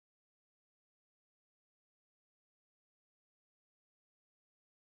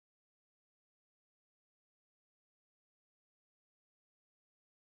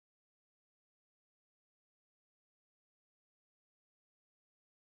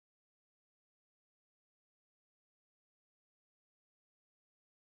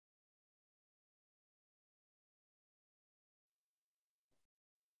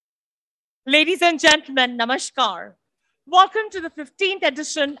Ladies and gentlemen, namaskar. Welcome to the 15th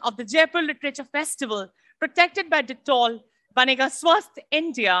edition of the Jaipur Literature Festival, protected by Dettol, Banega Swasth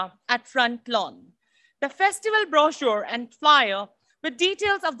India at Front Lawn. The festival brochure and flyer with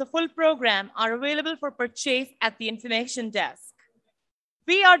details of the full program are available for purchase at the information desk.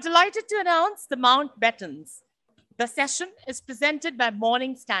 We are delighted to announce the Mountbattens. The session is presented by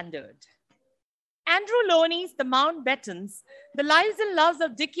Morning Standard. Andrew Lownie's The Mountbattens, The Lives and Loves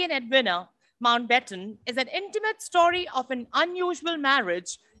of Dickie and Edwina, Mountbatten, is an intimate story of an unusual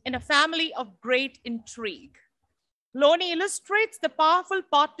marriage in a family of great intrigue. Lownie illustrates the powerful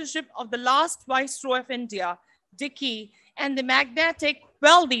partnership of the last Viceroy of India, Dickie, and the magnetic,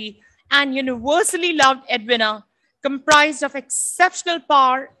 wealthy, and universally loved Edwina, comprised of exceptional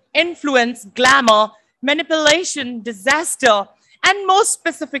power, influence, glamour, manipulation, disaster, and most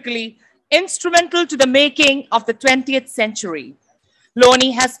specifically, instrumental to the making of the 20th century.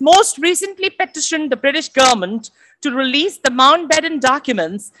 Lownie has most recently petitioned the British government to release the Mountbatten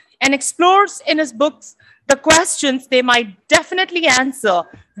documents and explores in his books the questions they might definitely answer,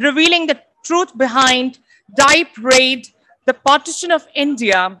 revealing the truth behind Dieppe Raid, the Partition of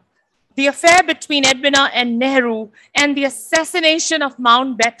India, the affair between Edwina and Nehru, and the assassination of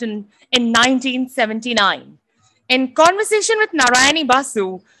Mountbatten in 1979. In conversation with Narayani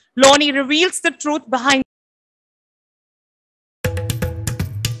Basu, Lownie reveals the truth behind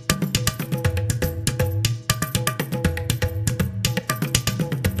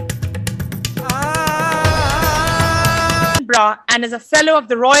and is a fellow of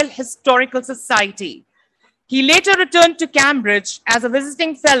the Royal Historical Society. He later returned to Cambridge as a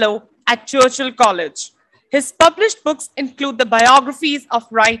visiting fellow at Churchill College. His published books include the biographies of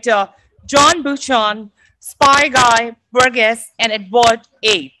writer John Buchan, Spy Guy, Burgess, and Edward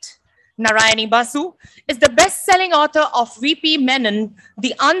VIII. Narayani Basu is the best-selling author of V.P. Menon,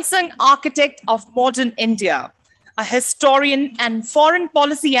 the unsung architect of modern India. A historian and foreign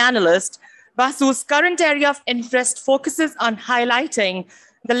policy analyst, Basu's current area of interest focuses on highlighting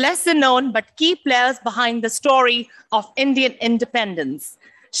the lesser-known but key players behind the story of Indian independence.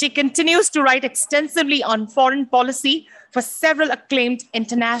 She continues to write extensively on foreign policy for several acclaimed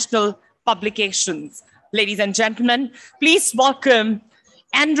international publications. Ladies and gentlemen, please welcome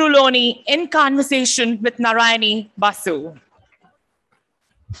Andrew Lownie in conversation with Narayani Basu.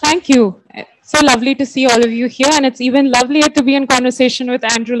 Thank you. So lovely to see all of you here, and it's even lovelier to be in conversation with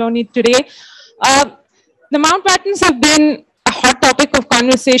Andrew Lownie today. The Mountbattens have been a hot topic of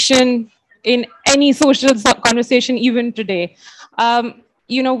conversation in any social conversation, even today.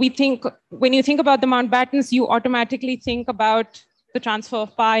 You know, when you think about the Mountbattens, you automatically think about the transfer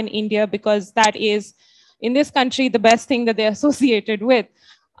of power in India, because that is, in this country, the best thing that they're associated with.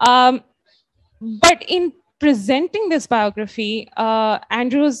 But in presenting this biography,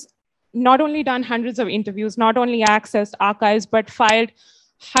 Andrew's not only done hundreds of interviews, not only accessed archives, but filed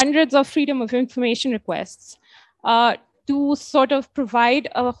hundreds of freedom of information requests to sort of provide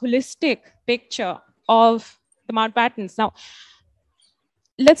a holistic picture of the Mountbattens. Now,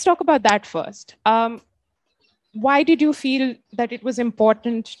 let's talk about that first. Why did you feel that it was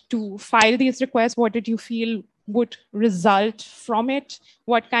important to file these requests? What did you feel would result from it?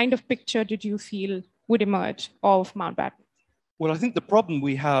 What kind of picture did you feel would emerge of Mountbatten? Well, I think the problem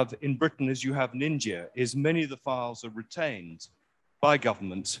we have in Britain, as you have in India, is many of the files are retained by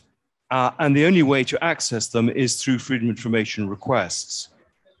government, and the only way to access them is through freedom of information requests.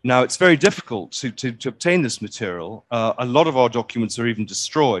 Now, it's very difficult to obtain this material. A lot of our documents are even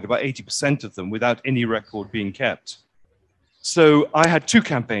destroyed, about 80% of them, without any record being kept. So I had two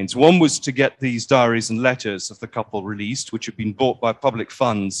campaigns. One was to get these diaries and letters of the couple released, which had been bought by public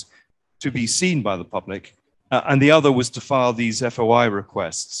funds to be seen by the public. And the other was to file these FOI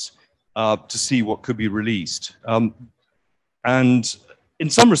requests to see what could be released. And in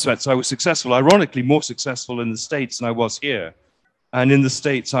some respects, I was successful, ironically more successful in the States than I was here. And in the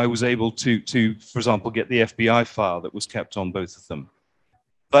States, I was able to, for example, get the FBI file that was kept on both of them.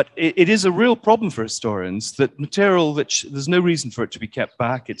 But it is a real problem for historians that material that there's no reason for it to be kept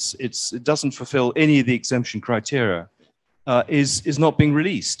back. It doesn't fulfill any of the exemption criteria. Is not being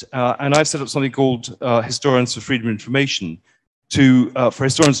released. And I've set up something called Historians for Freedom of Information for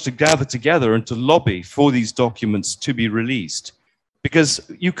historians to gather together and to lobby for these documents to be released. Because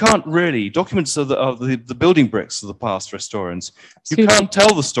you can't really, documents are the building bricks of the past for historians. You can't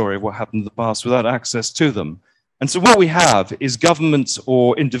tell the story of what happened in the past without access to them. And so what we have is governments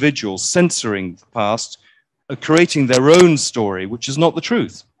or individuals censoring the past, creating their own story, which is not the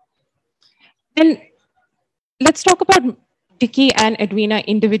truth. Then let's talk about Dickie and Edwina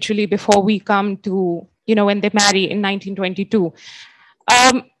individually before we come to, when they marry in 1922.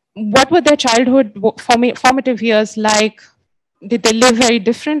 what were their childhood formative years like? Did they live very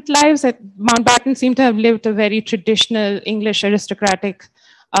different lives? Mountbatten seemed to have lived a very traditional English aristocratic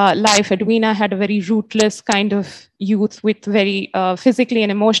life. Edwina had a very rootless kind of youth with very physically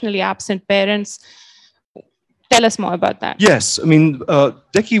and emotionally absent parents. Tell us more about that. Yes, I mean,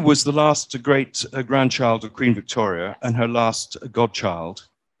 Dickie was the last great grandchild of Queen Victoria and her last godchild.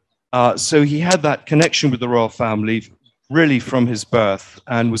 So he had that connection with the royal family really from his birth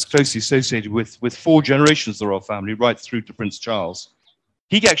and was closely associated with four generations of the royal family right through to Prince Charles.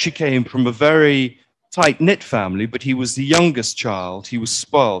 He actually came from a very tight-knit family, but he was the youngest child. He was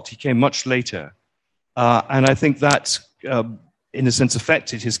spoiled. He came much later. And I think that, in a sense,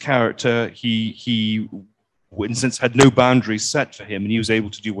 affected his character. He, in a sense, had no boundaries set for him, and he was able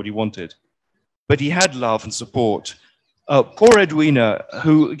to do what he wanted. But he had love and support. Poor Edwina,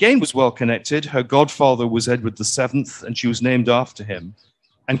 who again was well connected, her godfather was Edward VII, and she was named after him,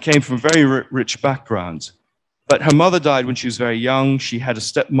 and came from a very rich background. But her mother died when she was very young. She had a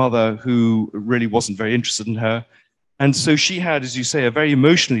stepmother who really wasn't very interested in her. And so she had, as you say, a very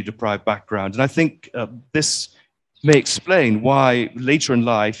emotionally deprived background. And I think this may explain why later in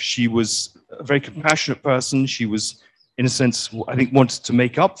life she was a very compassionate person. She was, in a sense, I think, wanted to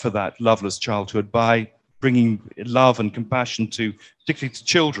make up for that loveless childhood by bringing love and compassion to, particularly to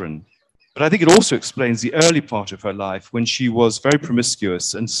children. But I think it also explains the early part of her life when she was very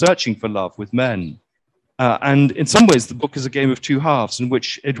promiscuous and searching for love with men. And in some ways, the book is a game of two halves in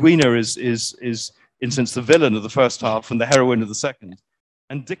which Edwina is in a sense, the villain of the first half and the heroine of the second.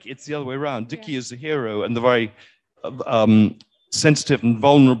 And Dickie, it's the other way around. Dickie is the hero and the very sensitive and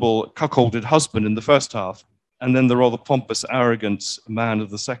vulnerable cuckolded husband in the first half, and then the rather pompous, arrogant man of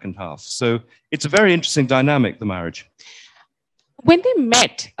the second half. So it's a very interesting dynamic, the marriage. When they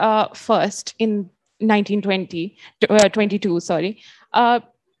met first in 1922,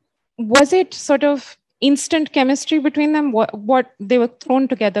 was it sort of instant chemistry between them? What they were thrown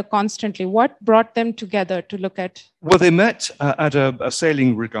together constantly? What brought them together to look at? Well, they met at a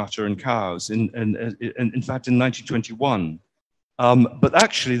sailing regatta in Cowes, in fact, in 1921. But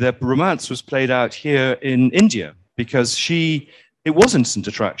actually, their romance was played out here in India because it was instant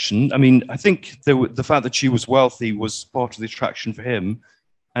attraction. I mean, I think the fact that she was wealthy was part of the attraction for him.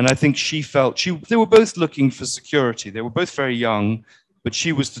 And I think she felt they were both looking for security. They were both very young, but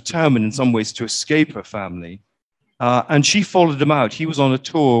she was determined in some ways to escape her family. And she followed him out. He was on a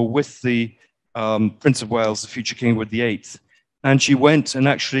tour with the Prince of Wales, the future King Edward VIII. And she went and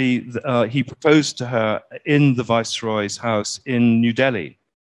actually he proposed to her in the Viceroy's house in New Delhi.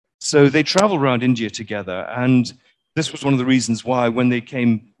 So they traveled around India together. And this was one of the reasons why when they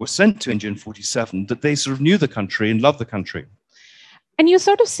were sent to India in 1947, that they sort of knew the country and loved the country. And you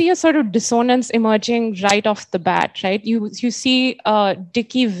sort of see a sort of dissonance emerging right off the bat, right? You see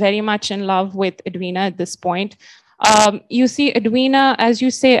Dickie very much in love with Edwina at this point. You see Edwina, as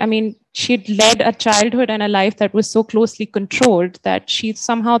you say, I mean, she'd led a childhood and a life that was so closely controlled that she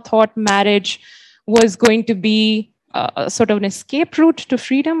somehow thought marriage was going to be sort of an escape route to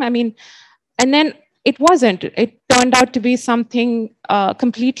freedom. I mean, and then it wasn't. It turned out to be something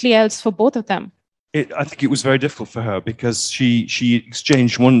completely else for both of them. I think it was very difficult for her because she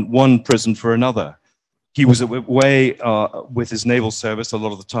exchanged one prison for another. He was away with his naval service a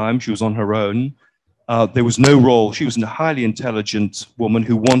lot of the time. She was on her own. There was no role. She was a highly intelligent woman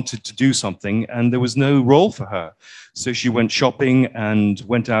who wanted to do something, and there was no role for her. So she went shopping and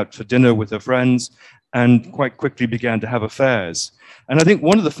went out for dinner with her friends and quite quickly began to have affairs. And I think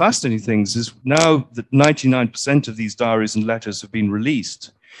one of the fascinating things is now that 99% of these diaries and letters have been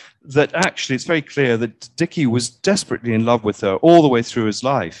released, that actually it's very clear that Dickie was desperately in love with her all the way through his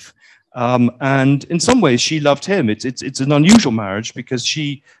life. And in some ways, she loved him. It's an unusual marriage because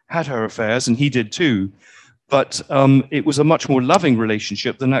she had her affairs and he did too. But it was a much more loving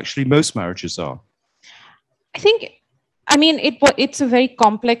relationship than actually most marriages are. I mean, it's a very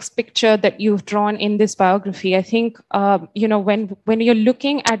complex picture that you've drawn in this biography. I think, when you're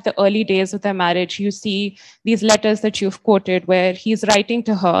looking at the early days of their marriage, you see these letters that you've quoted where he's writing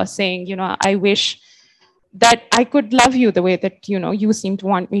to her saying, I wish that I could love you the way that, you seem to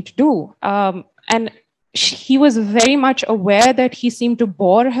want me to do. And he was very much aware that he seemed to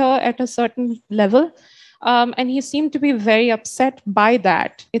bore her at a certain level. And he seemed to be very upset by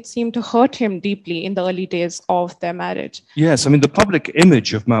that. It seemed to hurt him deeply in the early days of their marriage. Yes, I mean, the public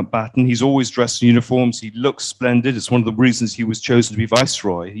image of Mountbatten, he's always dressed in uniforms. He looks splendid. It's one of the reasons he was chosen to be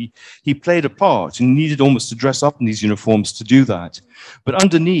viceroy. He played a part and needed almost to dress up in these uniforms to do that. But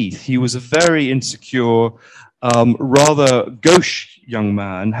underneath, he was a very insecure, rather gauche young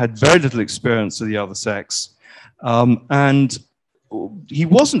man, had very little experience of the other sex. And he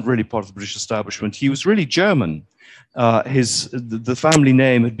wasn't really part of the British establishment. He was really German. The family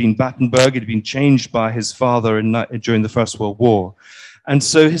name had been Battenberg. It had been changed by his father during the First World War. And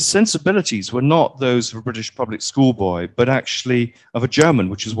so his sensibilities were not those of a British public school boy, but actually of a German,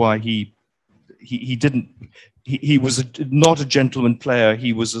 which is why he was not a gentleman player.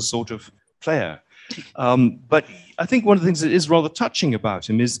 He was a sort of player. But I think one of the things that is rather touching about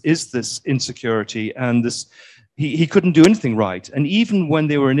him is this insecurity and this, he couldn't do anything right. And even when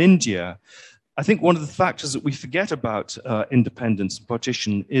they were in India, I think one of the factors that we forget about independence and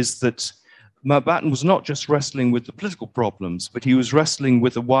partition is that Mountbatten was not just wrestling with the political problems, but he was wrestling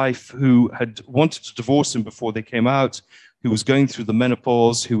with a wife who had wanted to divorce him before they came out, who was going through the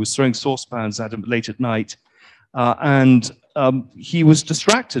menopause, who was throwing saucepans at him late at night. And he was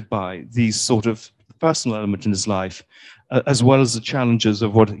distracted by these sort of personal element in his life, as well as the challenges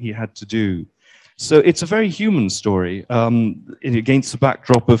of what he had to do. So it's a very human story against the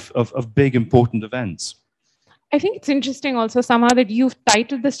backdrop of big, important events. I think it's interesting also somehow that you've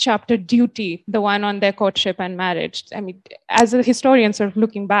titled this chapter Duty, the one on their courtship and marriage. I mean, as a historian sort of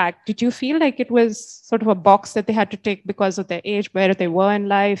looking back, did you feel like it was sort of a box that they had to take because of their age, where they were in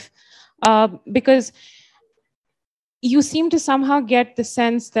life? Because you seem to somehow get the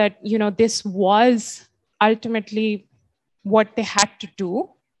sense that, you know, this was ultimately what they had to do.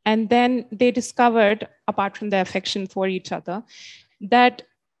 And then they discovered, apart from their affection for each other, that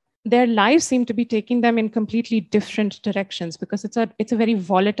their lives seem to be taking them in completely different directions, because it's a very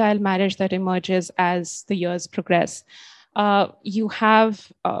volatile marriage that emerges as the years progress. You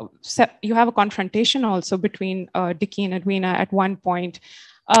have a confrontation also between Dickie and Edwina at one point,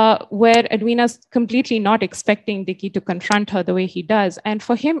 where Edwina's completely not expecting Dickie to confront her the way he does. And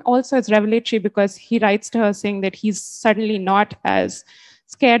for him also it's revelatory, because he writes to her saying that he's suddenly not as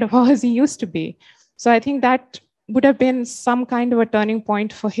scared of her as he used to be. So I think that would have been some kind of a turning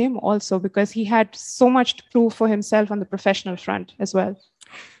point for him also, because he had so much to prove for himself on the professional front as well.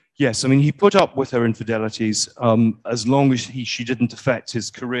 Yes, I mean, he put up with her infidelities as long as she didn't affect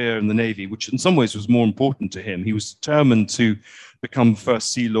his career in the Navy, which in some ways was more important to him. He was determined to become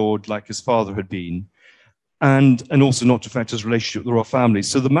First Sea Lord like his father had been, and also not to affect his relationship with the royal family.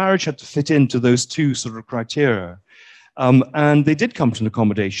 So the marriage had to fit into those two sort of criteria. And they did come to an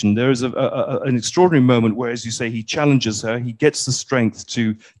accommodation. There is an extraordinary moment where, as you say, he challenges her. He gets the strength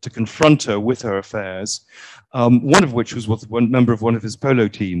to confront her with her affairs, one of which was with one member of one of his polo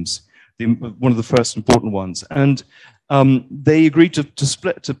teams, one of the first important ones. And they agreed to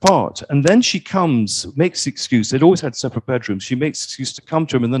split apart. And then she makes the excuse. They'd always had separate bedrooms. She makes the excuse to come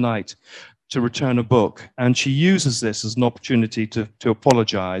to him in the night to return a book. And she uses this as an opportunity to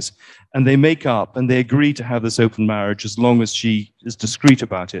apologize. And they make up and they agree to have this open marriage as long as she is discreet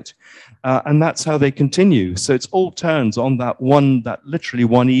about it. And that's how they continue. So it's all turns on that literally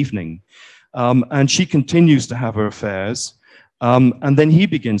one evening. And she continues to have her affairs. And then he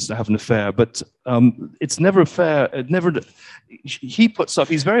begins to have an affair, but it's never fair. He puts up,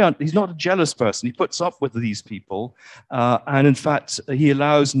 he's not a jealous person. He puts up with these people. And in fact, he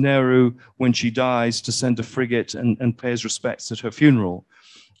allows Nehru, when she dies, to send a frigate and pay his respects at her funeral.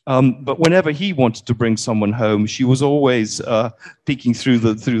 But whenever he wanted to bring someone home, she was always peeking through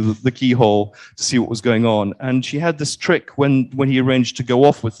the keyhole to see what was going on. And she had this trick when he arranged to go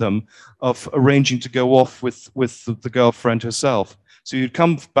off with them, of arranging to go off with the girlfriend herself. So he'd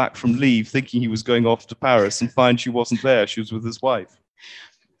come back from leave thinking he was going off to Paris and find she wasn't there. She was with his wife.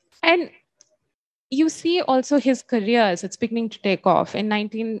 And you see also his career as it's beginning to take off. In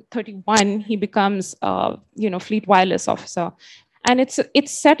 1931, he becomes fleet wireless officer. And it's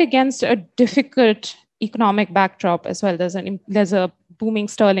set against a difficult economic backdrop as well. There's a booming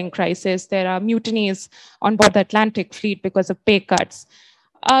sterling crisis. There are mutinies on board the Atlantic fleet because of pay cuts.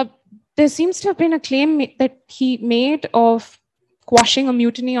 There seems to have been a claim that he made of quashing a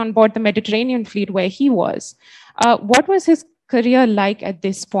mutiny on board the Mediterranean fleet where he was. What was his career like at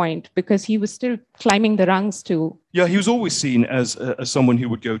this point? Because he was still climbing the rungs too. Yeah, he was always seen as someone who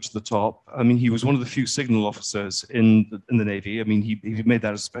would go to the top. I mean, he was one of the few signal officers in the Navy. I mean, he made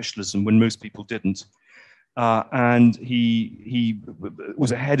that a specialism when most people didn't. And he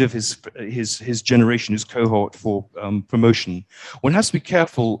was ahead of his generation, his cohort for promotion. One has to be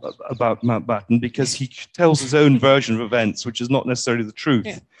careful about Mountbatten because he tells his own version of events, which is not necessarily the truth.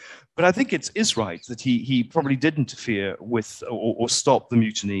 Yeah. But I think it is right that he probably did interfere with or stop the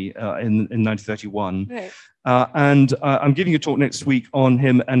mutiny in 1931. Right. And I'm giving a talk next week on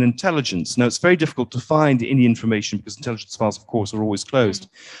him and intelligence. Now, it's very difficult to find any information because intelligence files, of course, are always closed.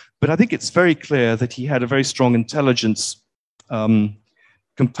 But I think it's very clear that he had a very strong intelligence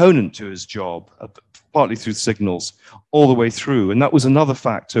component to his job, partly through signals, all the way through. And that was another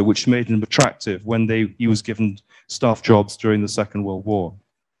factor which made him attractive when he was given staff jobs during the Second World War.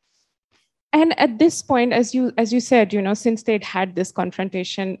 And at this point, as you said, since they'd had this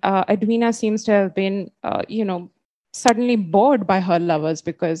confrontation, Edwina seems to have been, suddenly bored by her lovers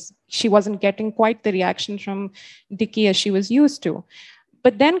because she wasn't getting quite the reaction from Dickie as she was used to.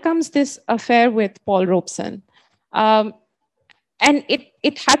 But then comes this affair with Paul Robeson. And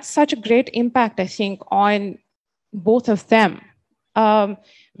it had such a great impact, I think, on both of them.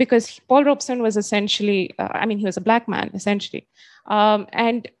 Because Paul Robeson was essentially, he was a black man, essentially.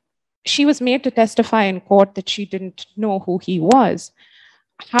 And she was made to testify in court that she didn't know who he was.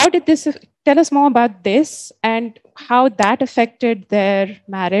 How did this, tell us more about this and how that affected their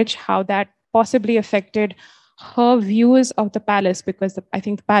marriage, how that possibly affected her views of the palace, because I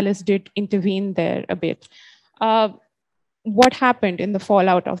think the palace did intervene there a bit. What happened in the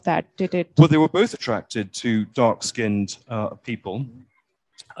fallout of that? Well, they were both attracted to dark-skinned people.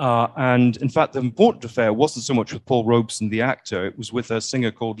 And in fact, the important affair wasn't so much with Paul Robeson, the actor, it was with a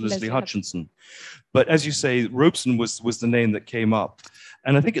singer called Leslie Hutchinson. But as you say, Robeson was the name that came up.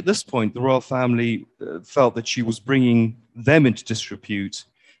 And I think at this point, the royal family felt that she was bringing them into disrepute.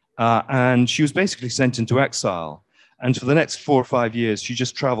 And she was basically sent into exile. And for the next 4 or 5 years, she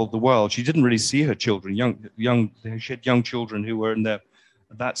just traveled the world. She didn't really see her children, she had young children who were at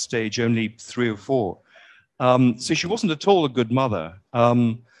that stage only 3 or 4. So she wasn't at all a good mother.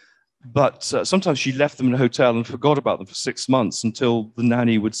 But sometimes she left them in a hotel and forgot about them for 6 months until the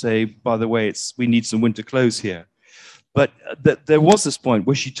nanny would say, by the way, we need some winter clothes here. But there was this point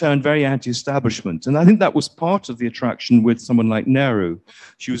where she turned very anti-establishment. And I think that was part of the attraction with someone like Nehru.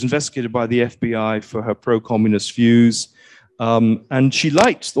 She was investigated by the FBI for her pro-communist views. And she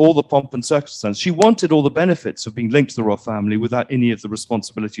liked all the pomp and circumstance. She wanted all the benefits of being linked to the royal family without any of the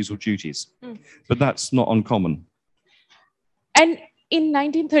responsibilities or duties. But that's not uncommon. And in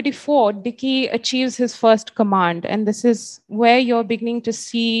 1934, Dickie achieves his first command. And this is where you're beginning to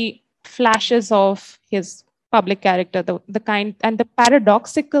see flashes of his public character, the kind and the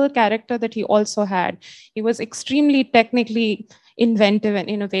paradoxical character that he also had. He was extremely technically inventive and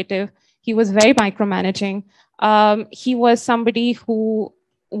innovative. He was very micromanaging. He was somebody who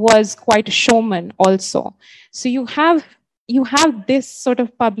was quite a showman also. So you have this sort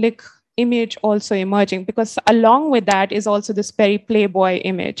of public image also emerging, because along with that is also this very playboy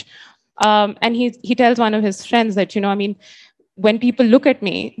image. And he tells one of his friends that, when people look at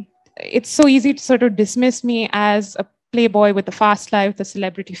me, it's so easy to sort of dismiss me as a playboy with the fast life, the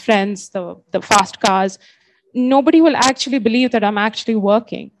celebrity friends, the fast cars. Nobody will actually believe that I'm actually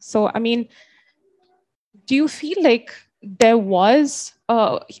working. So, do you feel like there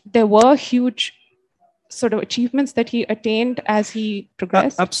were huge sort of achievements that he attained as he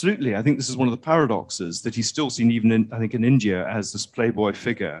progressed? Absolutely. I think this is one of the paradoxes, that he's still seen even in India as this playboy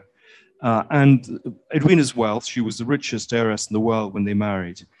figure. And Edwina's wealth, she was the richest heiress in the world when they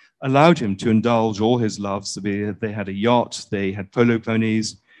married, allowed him to indulge all his loves. They had a yacht, they had polo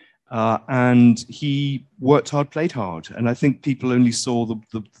ponies, and he worked hard, played hard. And I think people only saw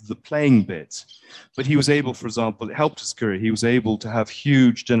the playing bit. But he was able, for example, it helped his career. He was able to have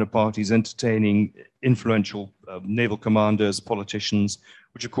huge dinner parties entertaining influential naval commanders, politicians,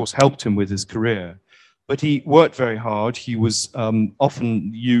 which of course helped him with his career. But he worked very hard. He was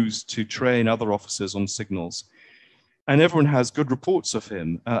often used to train other officers on signals. And everyone has good reports of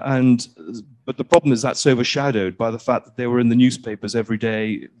him. But the problem is that's overshadowed by the fact that they were in the newspapers every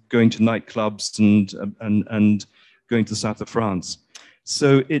day, going to nightclubs and going to the south of France.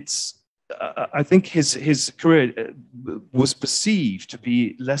 So I think his career was perceived to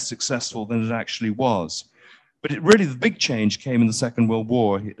be less successful than it actually was. But the big change came in the Second World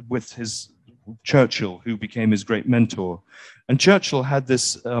War with Churchill, who became his great mentor. And Churchill had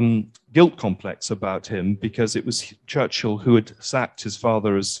this guilt complex about him because it was Churchill who had sacked his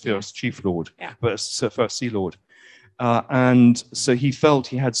father as first Chief Lord, first Sea Lord. And so he felt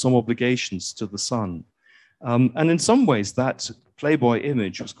he had some obligations to the son. And in some ways, that playboy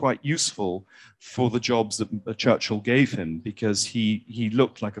image was quite useful for the jobs that Churchill gave him, because he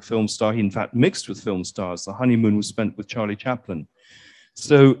looked like a film star. He, in fact, mixed with film stars. The honeymoon was spent with Charlie Chaplin.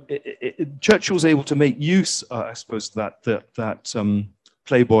 So Churchill was able to make use, I suppose, that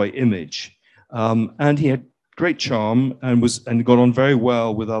playboy image, and he had great charm and got on very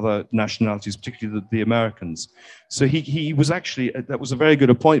well with other nationalities, particularly the Americans. So he was actually, that was a very good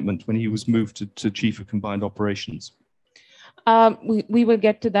appointment when he was moved to Chief of Combined Operations. We will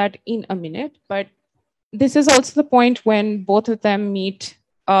get to that in a minute, but this is also the point when both of them meet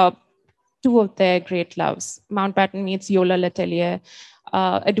two of their great loves. Mountbatten meets Yola Letellier.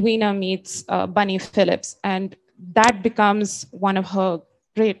 Edwina meets Bunny Phillips, and that becomes one of her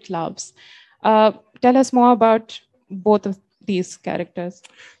great loves. Tell us more about both of these characters.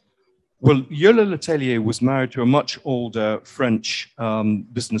 Well, Yola Letellier was married to a much older French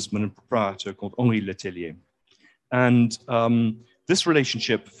businessman and proprietor called Henri Letellier. And this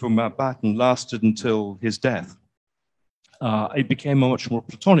relationship for Mountbatten lasted until his death. It became a much more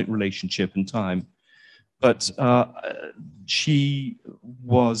platonic relationship in time. But she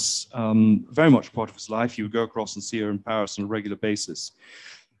was very much part of his life. He would go across and see her in Paris on a regular basis.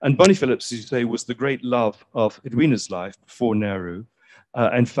 And Bunny Phillips, as you say, was the great love of Edwina's life before Nehru.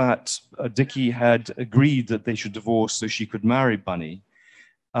 In fact, Dickie had agreed that they should divorce so she could marry Bunny.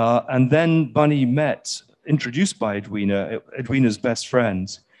 And then Bunny met, introduced by Edwina, Edwina's best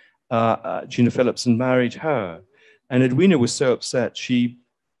friend, Gina Phillips, and married her. And Edwina was so upset,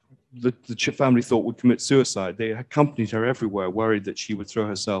 the family thought would commit suicide. They accompanied her everywhere, worried that she would throw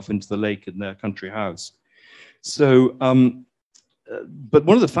herself into the lake in their country house. So, but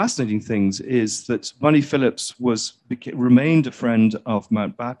one of the fascinating things is that Bunny Phillips remained a friend of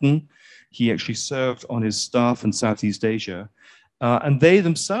Mountbatten. He actually served on his staff in Southeast Asia. And they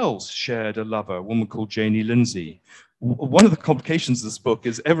themselves shared a lover, a woman called Janie Lindsay. One of the complications of this book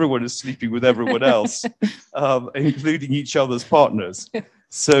is everyone is sleeping with everyone else, including each other's partners.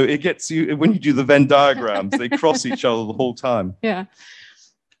 So it gets you, when you do the Venn diagrams, they cross each other the whole time. Yeah.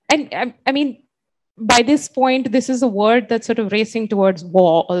 And I mean, by this point, this is a word that's sort of racing towards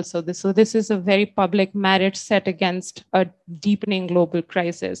war also. So this is a very public marriage set against a deepening global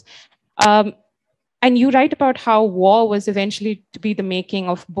crisis. And you write about how war was eventually to be the making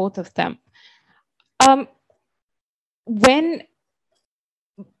of both of them.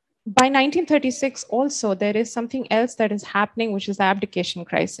 By 1936 also, there is something else that is happening, which is the abdication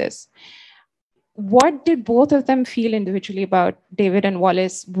crisis. What did both of them feel individually about David and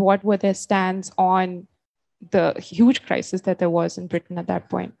Wallace? What were their stands on the huge crisis that there was in Britain at that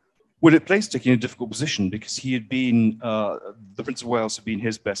point? Well, it placed Dickie in a difficult position because he had been, the Prince of Wales had been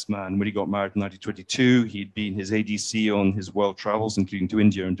his best man when he got married in 1922. He'd been his ADC on his world travels, including to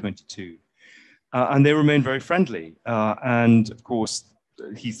India in 22. And they remained very friendly. And of course,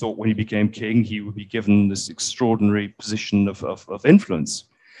 he thought when he became king, he would be given this extraordinary position of influence.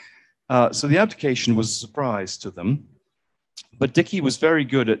 So the abdication was a surprise to them. But Dickie was very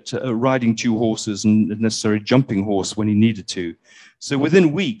good at riding two horses and necessarily jumping horse when he needed to. So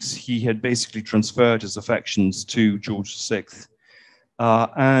within weeks, he had basically transferred his affections to George VI.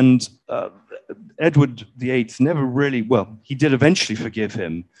 And Edward VIII never really, well, he did eventually forgive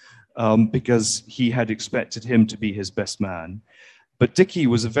him because he had expected him to be his best man. But Dickie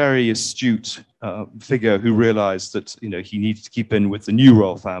was a very astute figure who realized that he needed to keep in with the new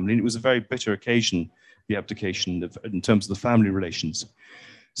royal family. And it was a very bitter occasion, the abdication in terms of the family relations.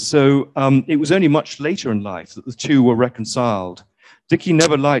 So it was only much later in life that the two were reconciled. Dickie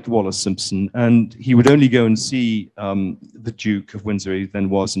never liked Wallace Simpson, and he would only go and see the Duke of Windsor, he then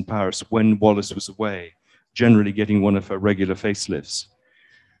was in Paris, when Wallace was away, generally getting one of her regular facelifts.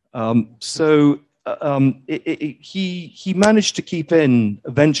 He managed to keep in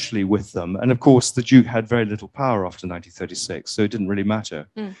eventually with them. And of course, the Duke had very little power after 1936, so it didn't really matter.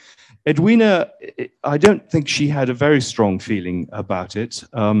 Mm. Edwina, I don't think she had a very strong feeling about it,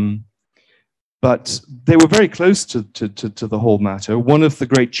 but they were very close to the whole matter. One of the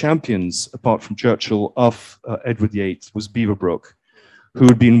great champions, apart from Churchill, of Edward VIII was Beaverbrook, who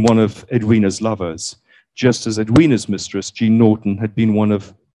had been one of Edwina's lovers, just as Edwina's mistress, Jean Norton, had been one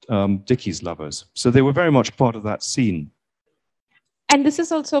of Dickie's lovers. So they were very much part of that scene. And this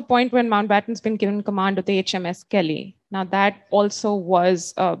is also a point when Mountbatten's been given command of the HMS Kelly. Now that also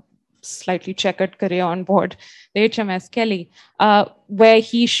was a slightly checkered career on board the HMS Kelly, where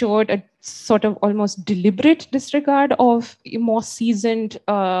he showed a sort of almost deliberate disregard of more seasoned,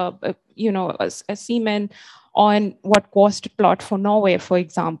 a seamen on what caused to plot for Norway, for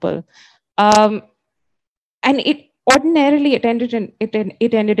example. And ordinarily, it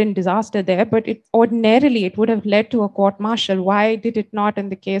ended in disaster there, but ordinarily it would have led to a court-martial. Why did it not in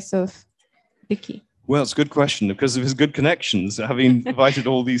the case of Dickie? Well, it's a good question because of his good connections, having invited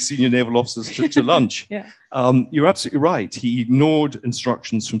all these senior naval officers to lunch. Yeah. You're absolutely right. He ignored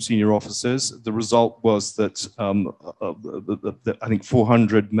instructions from senior officers. The result was that I think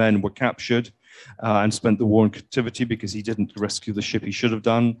 400 men were captured and spent the war in captivity because he didn't rescue the ship he should have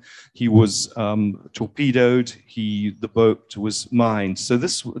done. He was torpedoed. The boat was mined. So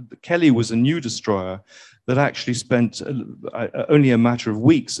Kelly was a new destroyer that actually spent only a matter of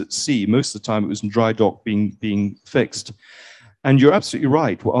weeks at sea. Most of the time it was in dry dock being fixed. And you're absolutely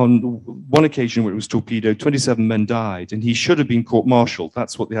right. On one occasion when it was torpedoed, 27 men died, and he should have been court-martialed.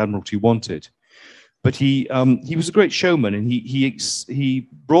 That's what the Admiralty wanted. But he was a great showman, and he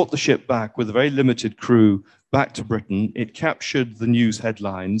brought the ship back with a very limited crew back to Britain. It captured the news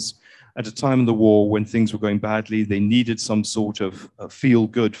headlines at a time in the war when things were going badly. They needed some sort of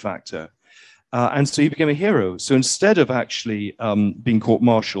feel-good factor. And so he became a hero. So instead of actually being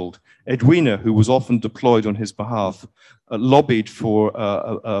court-martialed, Edwina, who was often deployed on his behalf, lobbied for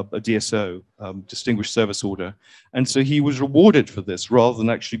a DSO, Distinguished Service Order. And so he was rewarded for this rather than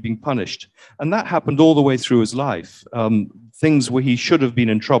actually being punished. And that happened all the way through his life. Things where he should have been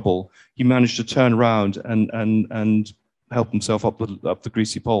in trouble, he managed to turn around and help himself up the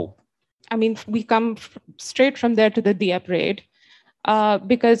greasy pole. I mean, we come straight from there to the Dieppe Raid,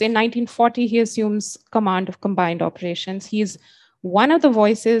 because in 1940, he assumes command of combined operations. He's one of the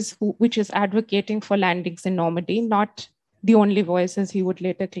voices which is advocating for landings in Normandy, not the only voice, as he would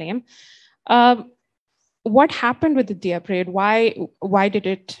later claim. What happened with the Dieppe Raid? Why did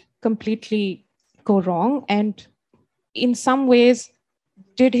it completely go wrong? And in some ways,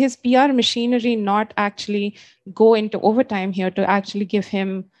 did his PR machinery not actually go into overtime here to actually give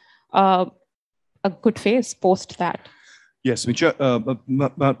him a good face post that? Yes, I mean,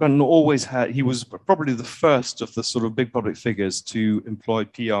 Mountbatten always had, he was probably the first of the sort of big public figures to employ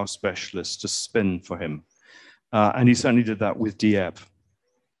PR specialists to spin for him. And he certainly did that with Dieppe.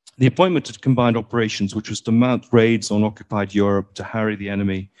 The appointment to combined operations, which was to mount raids on occupied Europe to harry the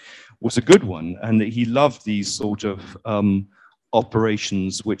enemy, was a good one. And he loved these sort of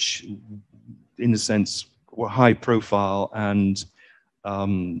operations, which in a sense were high profile and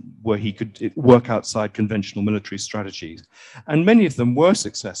where he could work outside conventional military strategies. And many of them were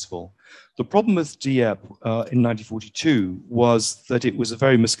successful. The problem with Dieppe in 1942 was that it was a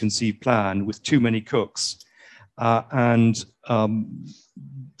very misconceived plan with too many cooks.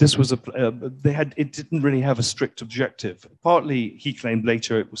 This was it didn't really have a strict objective. Partly, he claimed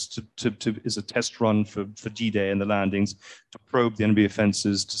later, it was as a test run for D-Day and the landings, to probe the enemy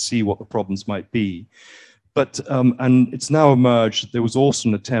offenses, to see what the problems might be. But, and it's now emerged that there was also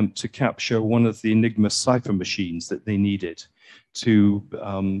an attempt to capture one of the Enigma cipher machines that they needed to,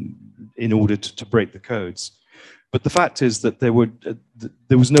 in order to break the codes. But the fact is that there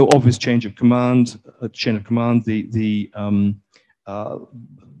was no obvious change of command, chain of command. The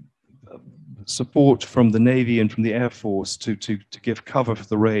support from the Navy and from the Air Force to give cover for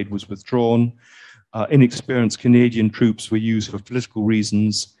the raid was withdrawn. Inexperienced Canadian troops were used for political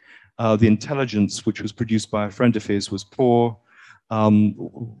reasons. The intelligence, which was produced by a friend of his, was poor.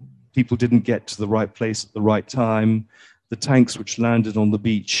 People didn't get to the right place at the right time. The tanks which landed on the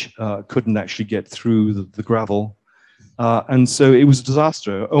beach couldn't actually get through the gravel. And so it was a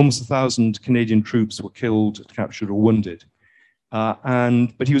disaster. Almost 1,000 Canadian troops were killed, captured, or wounded.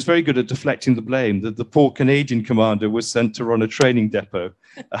 But he was very good at deflecting the blame. The poor Canadian commander was sent to run a training depot.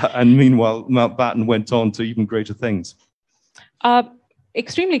 And meanwhile, Mountbatten went on to even greater things.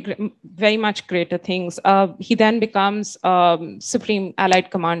 Very much greater things. He then becomes Supreme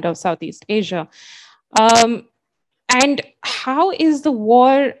Allied Commander of Southeast Asia. And how was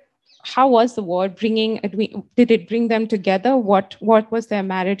the war bringing, did it bring them together? What was their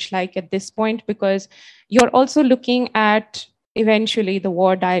marriage like at this point? Because you're also looking at eventually the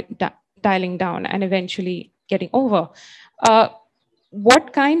war dialing down and eventually getting over.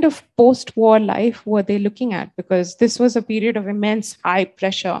 What kind of post-war life were they looking at? Because this was a period of immense high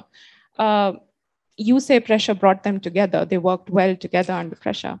pressure. You say pressure brought them together. They worked well together under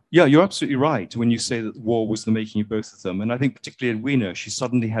pressure. Yeah, you're absolutely right when you say that war was the making of both of them. And I think particularly Edwina, she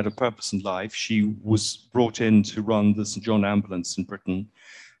suddenly had a purpose in life. She was brought in to run the St. John ambulance in Britain,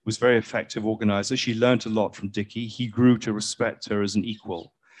 was a very effective organizer. She learned a lot from Dickie. He grew to respect her as an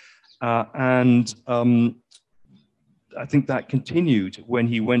equal. I think that continued when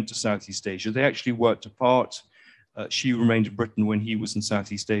he went to Southeast Asia. They actually worked apart. She remained in Britain when he was in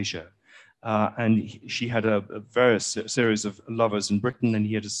Southeast Asia. She had a various series of lovers in Britain, and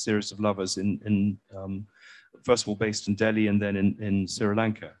he had a series of lovers first of all based in Delhi and then in Sri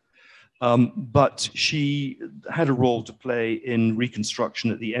Lanka. But she had a role to play in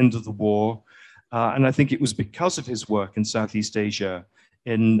reconstruction at the end of the war. And I think it was because of his work in Southeast Asia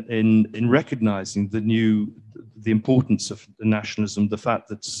in recognizing the importance of the nationalism, the fact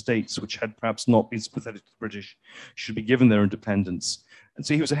that states which had perhaps not been sympathetic to the British should be given their independence. And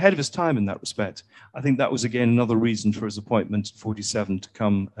so he was ahead of his time in that respect. I think that was, again, another reason for his appointment in 1947 to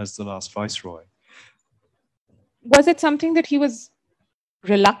come as the last viceroy. Was it something that he was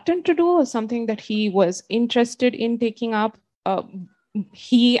reluctant to do or something that he was interested in taking up?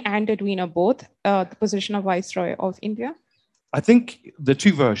 He and Edwina both, the position of Viceroy of India? I think the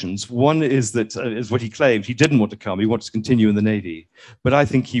two versions. One is that, is what he claimed, he didn't want to come, he wanted to continue in the Navy. But I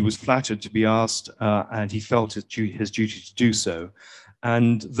think he was flattered to be asked, and he felt his duty to do so.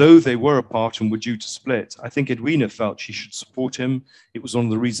 And though they were apart and were due to split, I think Edwina felt she should support him. It was one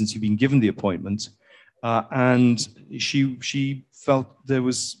of the reasons he'd been given the appointment. And she felt there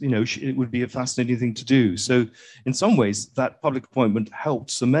was, it would be a fascinating thing to do. So in some ways, that public appointment helped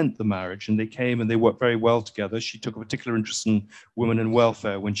cement the marriage, and they came and they worked very well together. She took a particular interest in women and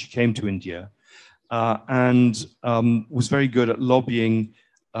welfare when she came to India, and was very good at lobbying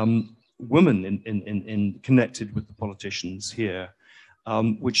women in connected with the politicians here,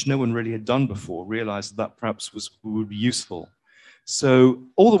 which no one really had done before, realized that perhaps would be useful. So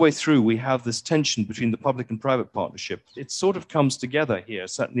all the way through, we have this tension between the public and private partnership. It sort of comes together here,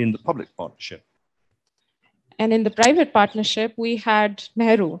 certainly in the public partnership. And in the private partnership, we had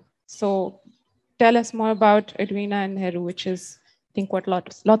Nehru. So tell us more about Edwina and Nehru, which is, I think, what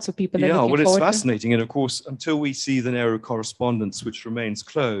lots of people are looking forward to. Yeah, well, it's fascinating. And of course, until we see the Nehru correspondence, which remains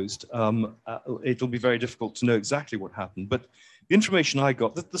closed, it'll be very difficult to know exactly what happened. But the information I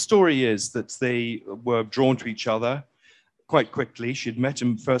got, the story is that they were drawn to each other quite quickly. She had met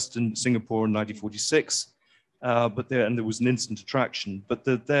him first in Singapore in 1946, but there was an instant attraction. But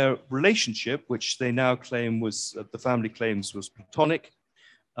their relationship, which they now claim was, the family claims was platonic,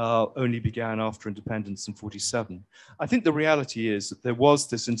 only began after independence in 47. I think the reality is that there was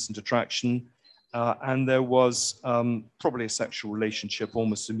this instant attraction, and there was probably a sexual relationship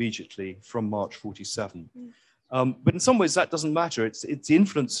almost immediately from March 47. But in some ways, that doesn't matter. It's the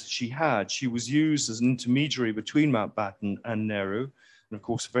influence she had. She was used as an intermediary between Mountbatten and Nehru. And of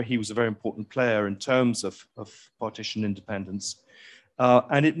course, he was a very important player in terms of partition independence.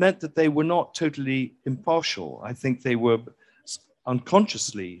 And it meant that they were not totally impartial. I think they were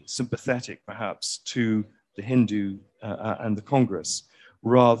unconsciously sympathetic, perhaps, to the Hindu and the Congress,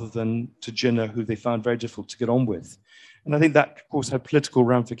 rather than to Jinnah, who they found very difficult to get on with. And I think that, of course, had political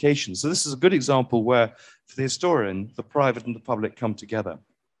ramifications. So this is a good example where, for the historian, the private and the public come together.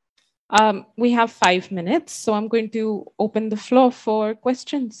 We have 5 minutes, so I'm going to open the floor for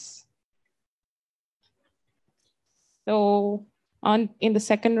questions. So in the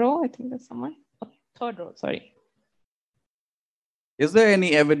second row, I think there's someone. Oh, third row, sorry. Is there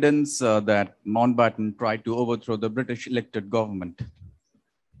any evidence that Mountbatten tried to overthrow the British elected government?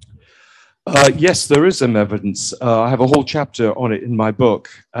 Yes, there is some evidence. I have a whole chapter on it in my book.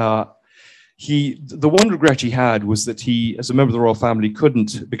 The one regret he had was that he, as a member of the royal family,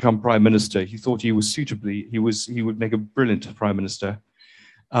 couldn't become prime minister. He thought he would make a brilliant prime minister.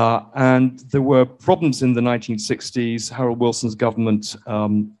 And there were problems in the 1960s. Harold Wilson's government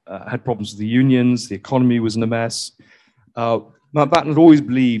had problems with the unions. The economy was in a mess. Mountbatten had always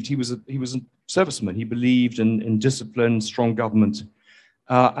believed he was a serviceman. He believed in discipline, strong government.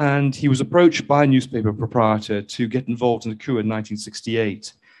 And he was approached by a newspaper proprietor to get involved in the coup in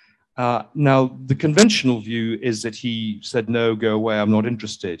 1968. Now, the conventional view is that he said, no, go away, I'm not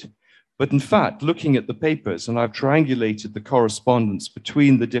interested. But in fact, looking at the papers, and I've triangulated the correspondence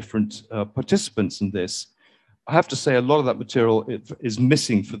between the different participants in this, I have to say a lot of that material is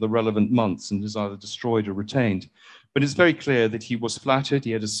missing for the relevant months and is either destroyed or retained. But it's very clear that he was flattered.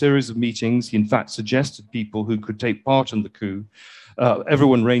 He had a series of meetings. He, in fact, suggested people who could take part in the coup,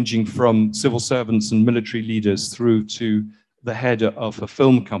 everyone ranging from civil servants and military leaders through to the head of a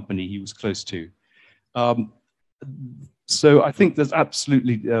film company he was close to. So I think that's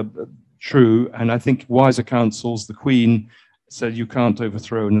absolutely true. And I think wiser councils, the Queen said, you can't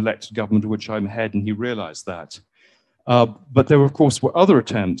overthrow an elected government of which I'm head, and he realized that. But there, of course, were other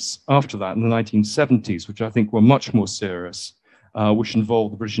attempts after that in the 1970s, which I think were much more serious, which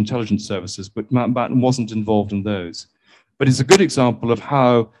involved the British intelligence services, but Mountbatten wasn't involved in those. But it's a good example of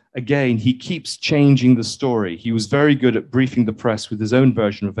how, again, he keeps changing the story. He was very good at briefing the press with his own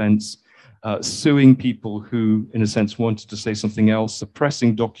version of events, suing people who, in a sense, wanted to say something else,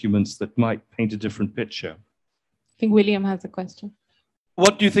 suppressing documents that might paint a different picture. I think William has a question.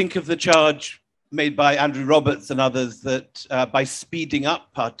 What do you think of the charge made by Andrew Roberts and others that by speeding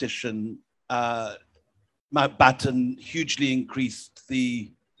up partition, Mountbatten hugely increased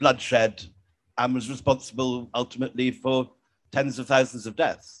the bloodshed and was responsible ultimately for tens of thousands of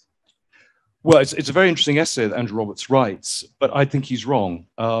deaths? Well, it's a very interesting essay that Andrew Roberts writes, but I think he's wrong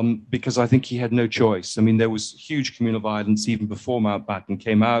because I think he had no choice. I mean, there was huge communal violence even before Mountbatten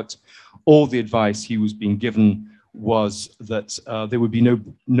came out. All the advice he was being given was that there would be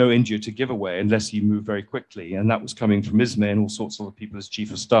no India to give away unless he moved very quickly. And that was coming from his men, all sorts of other people as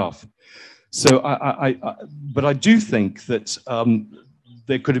chief of staff. So but I do think that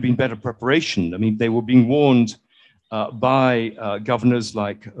there could have been better preparation. I mean, they were being warned by governors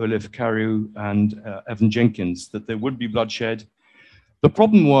like Olaf Carew and Evan Jenkins that there would be bloodshed. The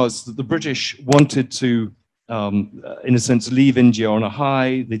problem was that the British wanted to, in a sense, leave India on a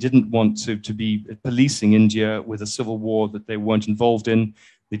high. They didn't want to be policing India with a civil war that they weren't involved in.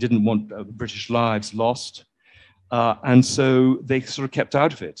 They didn't want British lives lost. And so they sort of kept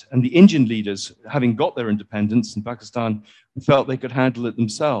out of it. And the Indian leaders, having got their independence in Pakistan, felt they could handle it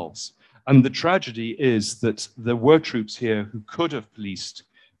themselves. And the tragedy is that there were troops here who could have policed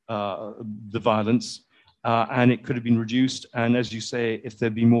the violence, and it could have been reduced. And as you say, if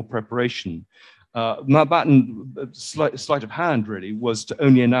there'd been more preparation. Mountbatten, sleight of hand really, was to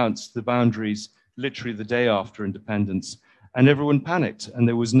only announce the boundaries literally the day after independence. And everyone panicked, and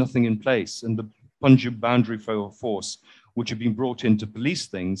there was nothing in place. And the Punjab boundary force, which had been brought in to police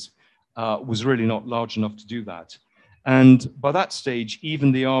things, was really not large enough to do that. And by that stage,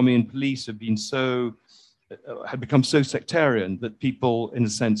 even the army and police had become so sectarian that people, in a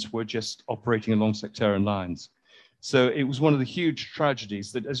sense, were just operating along sectarian lines. So it was one of the huge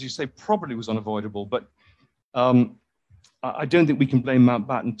tragedies that, as you say, probably was unavoidable, but I don't think we can blame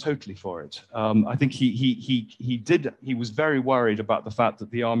Mountbatten totally for it. I think he was very worried about the fact that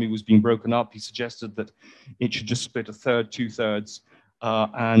the army was being broken up. He suggested that it should just split a third, 2/3,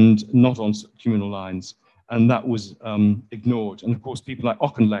 and not on communal lines. And that was ignored. And of course, people like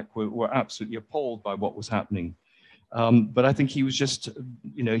Auchinleck were absolutely appalled by what was happening. But I think he was just,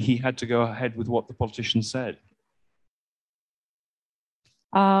 he had to go ahead with what the politicians said.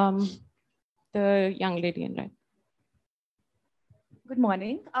 The young lady in red. Good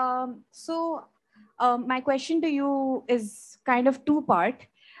morning. My question to you is kind of two-part.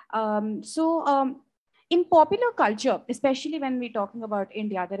 In popular culture, especially when we're talking about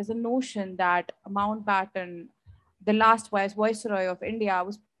India, there is a notion that Mountbatten, the last Viceroy of India,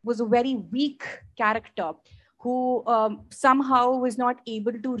 was a very weak character who somehow was not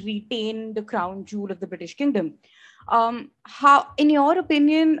able to retain the crown jewel of the British kingdom. How, in your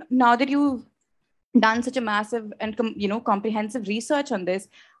opinion, now that you've done such a massive and comprehensive research on this,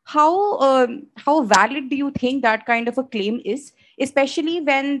 how valid do you think that kind of a claim is, especially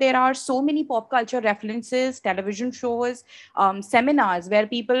when there are so many pop culture references, television shows, seminars where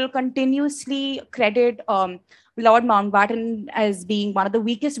people continuously credit Lord Mountbatten as being one of the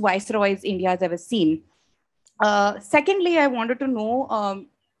weakest viceroys India has ever seen? Secondly, I wanted to know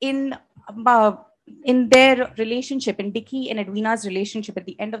in their relationship, in Dickie and Edwina's relationship, at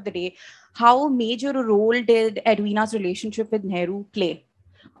the end of the day, how major a role did Edwina's relationship with Nehru play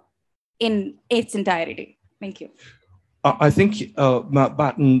in its entirety? Thank you. I think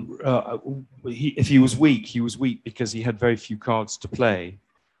Mountbatten, if he was weak because he had very few cards to play.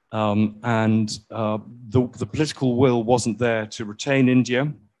 And the political will wasn't there to retain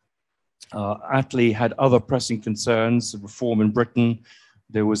India. Attlee had other pressing concerns, reform in Britain.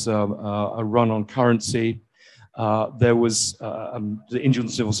 There was a run on currency. There was the Indian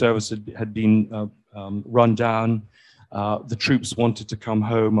civil service had been run down. The troops wanted to come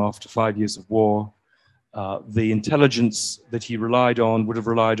home after 5 years of war. The intelligence that he would have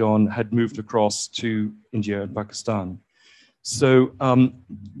relied on, had moved across to India and Pakistan. So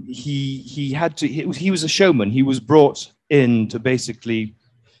he was a showman. He was brought in to basically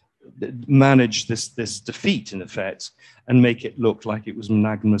manage this defeat, in effect, and make it look like it was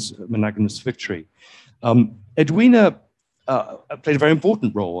monogamous victory. Edwina played a very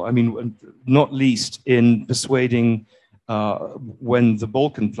important role. I mean, not least in persuading when the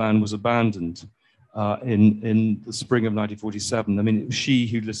Balkan Plan was abandoned in the spring of 1947. I mean, it was she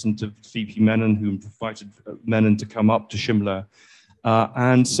who listened to VP Menon, who invited Menon to come up to Shimla.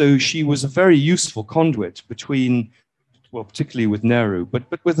 And so she was a very useful conduit between, well, particularly with Nehru, but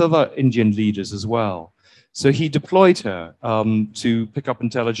with other Indian leaders as well. So he deployed her to pick up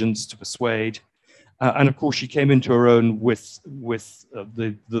intelligence, to persuade. And of course, she came into her own with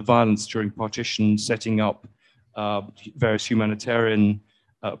the violence during partition, setting up various humanitarian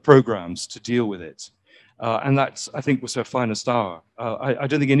programs to deal with it. And that, I think, was her finest hour. I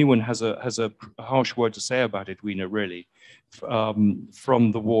don't think anyone has a harsh word to say about Edwina, really,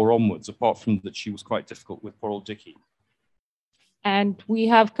 from the war onwards, apart from that she was quite difficult with poor old Dickie. And we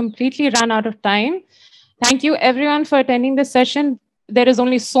have completely run out of time. Thank you, everyone, for attending this session. There is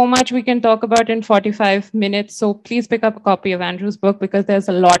only so much we can talk about in 45 minutes. So please pick up a copy of Andrew's book, because there's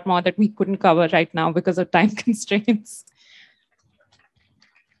a lot more that we couldn't cover right now because of time constraints.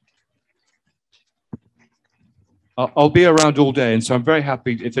 I'll be around all day, and so I'm very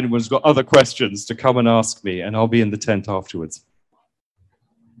happy if anyone's got other questions to come and ask me, and I'll be in the tent afterwards.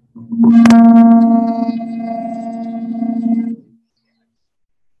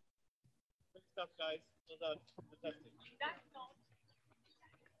 stuff, guys. Well done. Fantastic.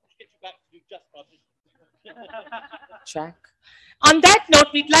 Get you back to do just partition. Check. On that note,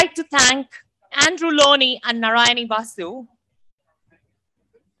 we'd like to thank AndrewLownie and Narayani Basu.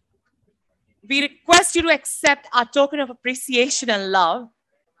 We request you to accept our token of appreciation and love.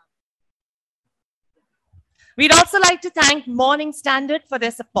 We'd also like to thank Morning Standard for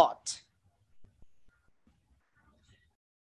their support.